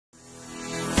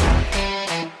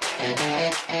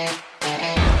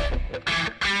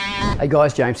Hey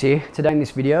guys, James here. Today in this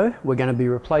video, we're going to be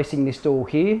replacing this door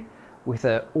here with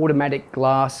an automatic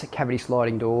glass cavity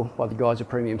sliding door by the guys at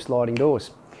Premium Sliding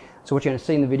Doors. So what you're going to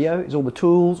see in the video is all the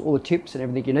tools, all the tips and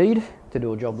everything you need to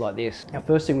do a job like this. Now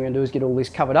first thing we're going to do is get all this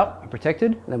covered up and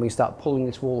protected, and then we can start pulling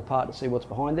this wall apart to see what's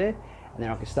behind there. And then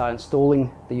I can start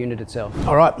installing the unit itself.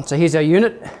 All right, so here's our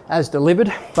unit as delivered.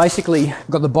 Basically, we've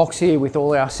got the box here with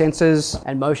all our sensors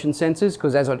and motion sensors,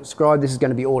 because as I described, this is going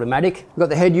to be automatic. We've got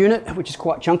the head unit, which is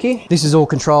quite chunky. This is all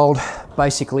controlled.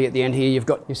 Basically at the end here, you've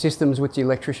got your systems which the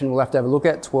electrician will have to have a look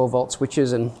at, 12 volt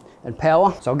switches and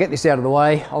power. So I'll get this out of the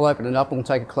way. I'll open it up and we'll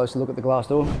take a closer look at the glass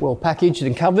door. Well packaged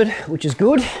and covered, which is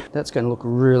good. That's going to look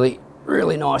really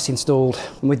nice installed.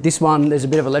 And with this one, there's a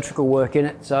bit of electrical work in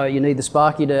it, so you need the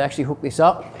sparky to actually hook this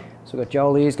up. So we've got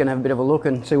Joel here, he's going to have a bit of a look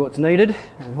and see what's needed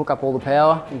and hook up all the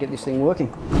power and get this thing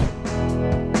working.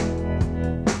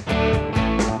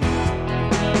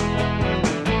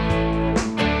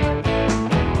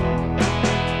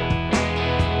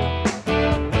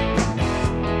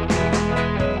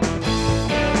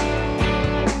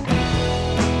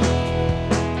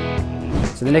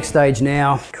 So the next stage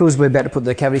now, because we're about to put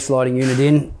the cavity sliding unit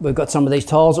in, we've got some of these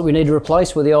tiles that we need to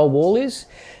replace where the old wall is.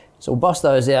 So we'll bust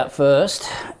those out first,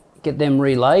 get them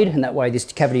relayed, and that way this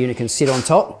cavity unit can sit on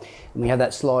top, and we have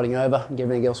that sliding over and get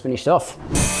everything else finished off.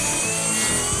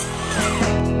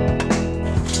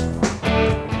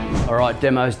 All right,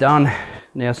 demo's done.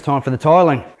 Now it's time for the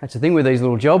tiling. That's the thing with these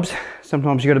little jobs.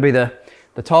 Sometimes you've got to be the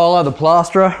tiler, the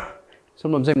plasterer,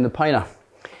 sometimes even the painter.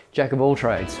 Jack of all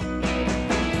trades.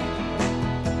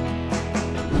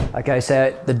 Okay,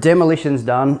 so the demolition's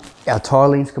done, our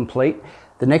tiling's complete.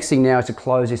 The next thing now is to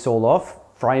close this all off,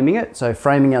 framing it. So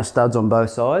framing our studs on both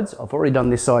sides. I've already done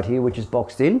this side here, which is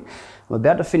boxed in. I'm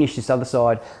about to finish this other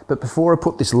side, but before I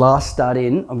put this last stud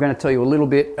in, I'm going to tell you a little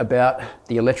bit about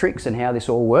the electrics and how this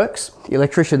all works. The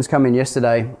electrician's come in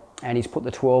yesterday and he's put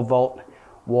the 12 volt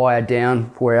wire down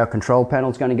where our control panel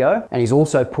is going to go, and he's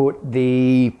also put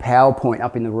the power point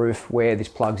up in the roof where this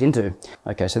plugs into.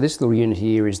 Okay, so this little unit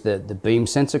here is the beam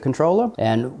sensor controller,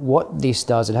 and what this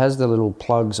does, it has the little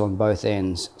plugs on both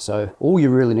ends. So all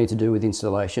you really need to do with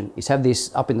installation is have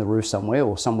this up in the roof somewhere,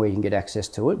 or somewhere you can get access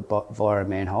to it via a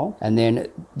manhole, and then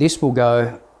this will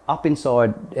go up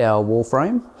inside our wall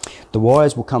frame. The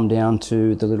wires will come down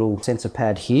to the little sensor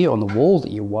pad here on the wall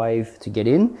that you wave to get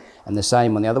in, and the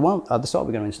same on the other side.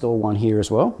 We're going to install one here as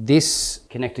well. This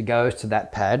connector goes to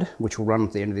that pad, which will run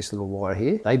at the end of this little wire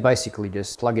here. They basically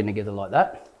just plug in together like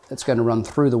that. It's going to run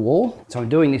through the wall. So I'm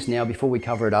doing this now before we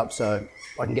cover it up so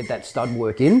I can get that stud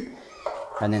work in,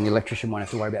 and then the electrician won't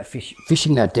have to worry about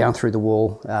fishing that down through the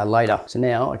wall later. So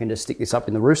now I can just stick this up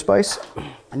in the roof space.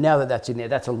 And now that that's in there,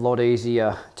 that's a lot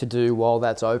easier to do while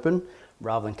that's open,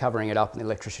 rather than covering it up and the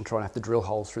electrician trying to have to drill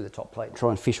holes through the top plate and try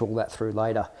and fish all that through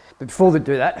later. But before we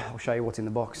do that, I'll show you what's in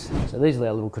the box. So these are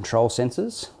our little control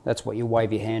sensors. That's what you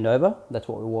wave your hand over. That's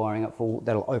what we're wiring up for.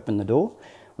 That'll open the door.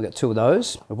 We've got two of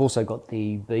those. We've also got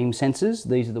the beam sensors.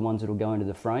 These are the ones that'll go into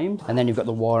the frame. And then you've got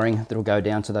the wiring that'll go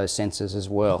down to those sensors as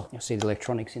well. You'll see the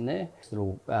electronics in there. This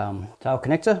little tail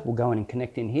connector will go in and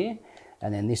connect in here.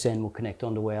 And then this end will connect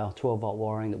onto our 12 volt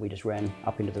wiring that we just ran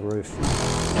up into the roof.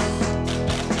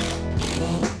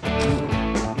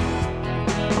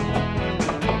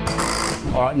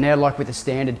 All right, now like with the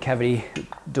standard cavity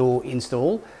door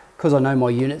install, because I know my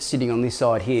unit's sitting on this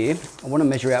side here, I want to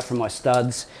measure out from my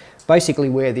studs basically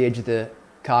where the edge of the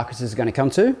carcass is going to come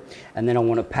to, and then I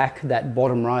want to pack that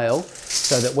bottom rail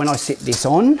so that when I sit this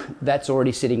on, that's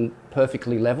already sitting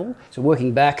perfectly level. So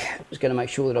working back, I'm just going to make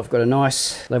sure that I've got a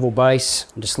nice level base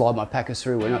and just slide my packers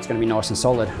through where it's going to be nice and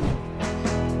solid.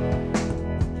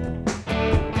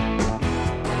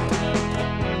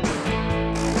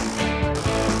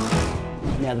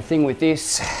 Now the thing with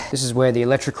this is where the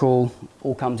electrical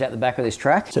all comes out the back of this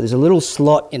track. So there's a little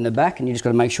slot in the back, and you just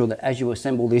got to make sure that as you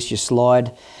assemble this, you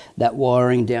slide that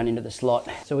wiring down into the slot.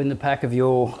 So in the pack of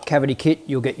your cavity kit,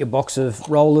 you'll get your box of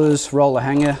rollers, roller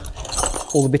hanger,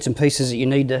 all the bits and pieces that you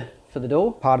need for the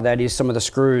door. Part of that is some of the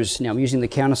screws. Now I'm using the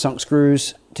countersunk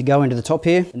screws to go into the top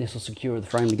here, and this will secure the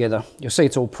frame together. You'll see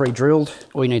it's all pre-drilled.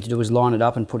 All you need to do is line it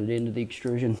up and put it into the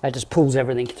extrusion. That just pulls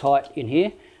everything tight in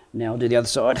here. Now I'll do the other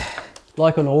side.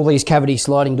 Like on all these cavity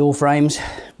sliding door frames,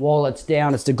 while it's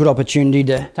down, it's a good opportunity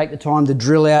to take the time to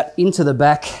drill out into the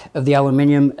back of the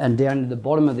aluminium and down to the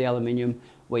bottom of the aluminium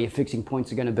where your fixing points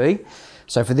are going to be.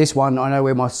 So for this one, I know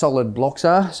where my solid blocks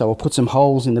are, so I'll put some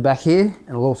holes in the back here, and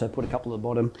I'll also put a couple at the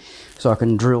bottom so I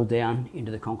can drill down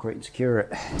into the concrete and secure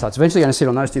it. So it's eventually going to sit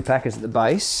on those two packers at the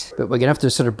base, but we're going to have to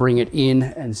sort of bring it in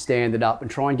and stand it up and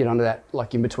try and get under that,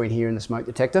 like in between here and the smoke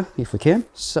detector, if we can.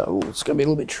 So it's going to be a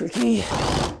little bit tricky.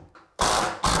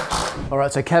 All right,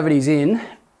 so cavity's in.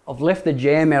 I've left the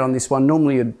jam out on this one.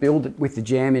 Normally you'd build it with the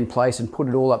jam in place and put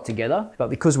it all up together, but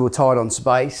because we were tight on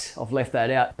space, I've left that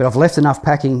out. But I've left enough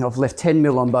packing. I've left 10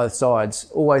 mil on both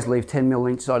sides. Always leave 10 mil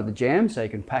each side of the jam so you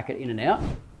can pack it in and out.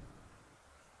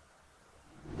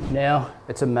 Now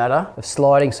it's a matter of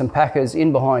sliding some packers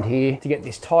in behind here to get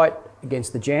this tight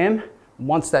against the jam.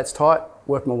 Once that's tight,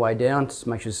 work my way down to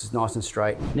make sure this is nice and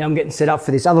straight. Now I'm getting set up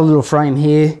for this other little frame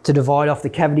here to divide off the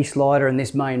cavity slider in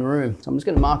this main room. So I'm just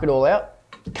going to mark it all out,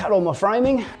 cut all my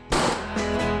framing.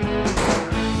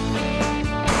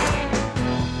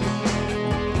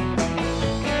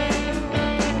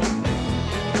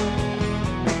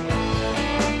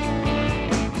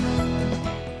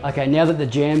 Okay, now that the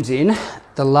jam's in,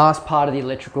 the last part of the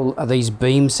electrical are these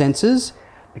beam sensors.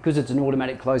 Because it's an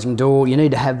automatic closing door, you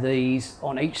need to have these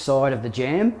on each side of the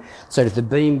jam, so if the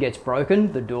beam gets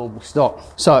broken, the door will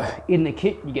stop. So in the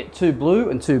kit, you get 2 blue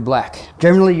and 2 black.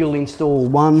 Generally, you'll install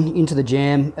one into the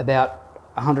jam about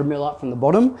 100 mil up from the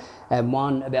bottom and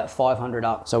one about 500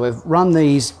 up. So we've run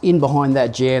these in behind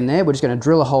that jam there. We're just going to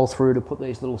drill a hole through to put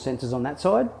these little sensors on that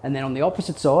side. And then on the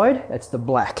opposite side, it's the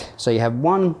black. So you have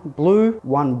 1 blue,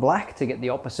 1 black to get the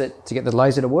opposite, to get the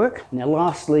laser to work. Now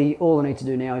lastly, all I need to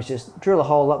do now is just drill a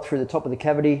hole up through the top of the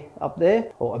cavity up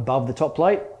there or above the top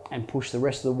plate and push the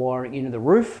rest of the wiring into the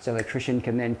roof so the electrician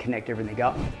can then connect everything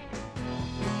up.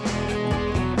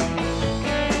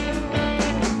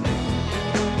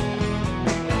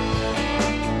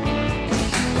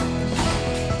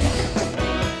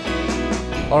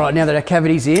 All right, now that our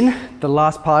cavity's in, the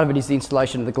last part of it is the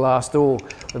installation of the glass door.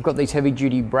 We've got these heavy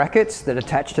duty brackets that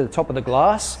attach to the top of the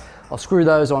glass. I'll screw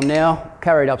those on now,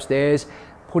 carry it upstairs,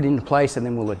 put it into place, and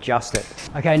then we'll adjust it.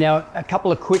 Okay, now a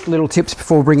couple of quick little tips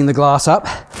before bringing the glass up.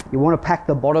 You want to pack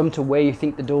the bottom to where you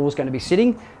think the door is going to be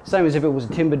sitting, same as if it was a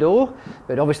timber door,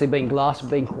 but obviously being glass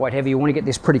and being quite heavy, you want to get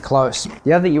this pretty close.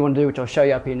 The other thing you want to do, which I'll show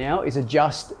you up here now, is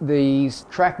adjust these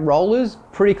track rollers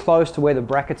pretty close to where the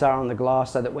brackets are on the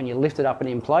glass so that when you lift it up and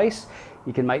in place,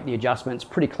 you can make the adjustments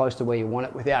pretty close to where you want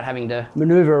it without having to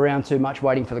maneuver around too much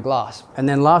waiting for the glass. And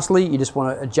then lastly, you just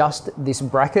want to adjust this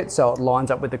bracket so it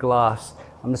lines up with the glass.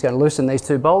 I'm just going to loosen these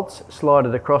 2 bolts, slide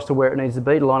it across to where it needs to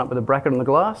be to line up with the bracket on the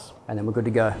glass, and then we're good to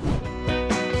go.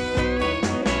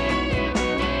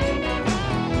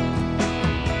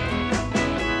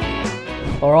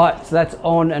 All right, so that's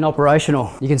on and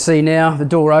operational. You can see now the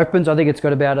door opens. I think it's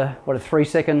got about a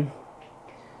 3-second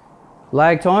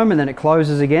lag time, and then it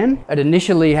closes again. It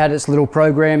initially had its little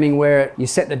programming where you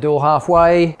set the door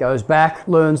halfway, goes back,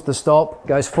 learns the stop,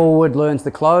 goes forward, learns the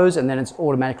close, and then it's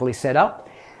automatically set up.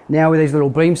 Now with these little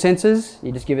beam sensors,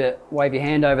 you just wave your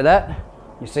hand over that.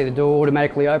 You see the door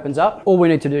automatically opens up. All we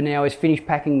need to do now is finish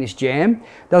packing this jam.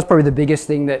 That was probably the biggest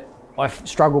thing that I've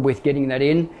struggled with getting that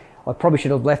in. I probably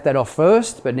should have left that off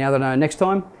first, but now that I know next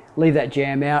time, leave that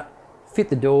jam out, fit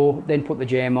the door, then put the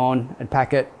jam on and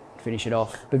pack it, finish it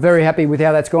off. But very happy with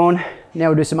how that's gone. Now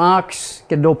we'll do some arcs,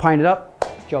 get it all painted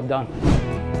up, job done.